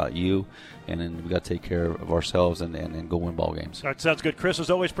opponent, I'm worried about you, and then we got to take care of ourselves and go win ball games. All right, sounds good. Chris, as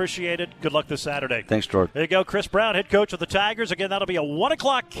always, appreciate it. Good luck this Saturday. Thanks, George. There you go, Chris Brown, head coach of the Tigers. Again, that'll be a 1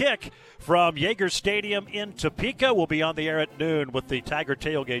 o'clock kick from Yager Stadium in Topeka. We'll be on the air at noon with the Tiger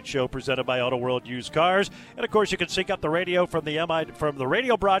Tailgate Show presented by Auto World Used Cars. And, of course, you can sync up the radio from the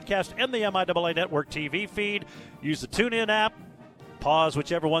radio broadcast and the MIAA Network TV feed. Use the TuneIn app. Pause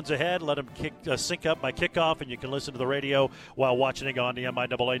whichever one's ahead. Let them sync up my kickoff, and you can listen to the radio while watching it on the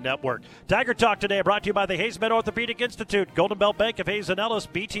MIAA Network. Tiger Talk today brought to you by the Hayes Med Orthopedic Institute, Golden Belt Bank of Hayes and Ellis,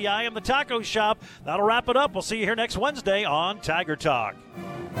 BTI, and the Taco Shop. That'll wrap it up. We'll see you here next Wednesday on Tiger Talk.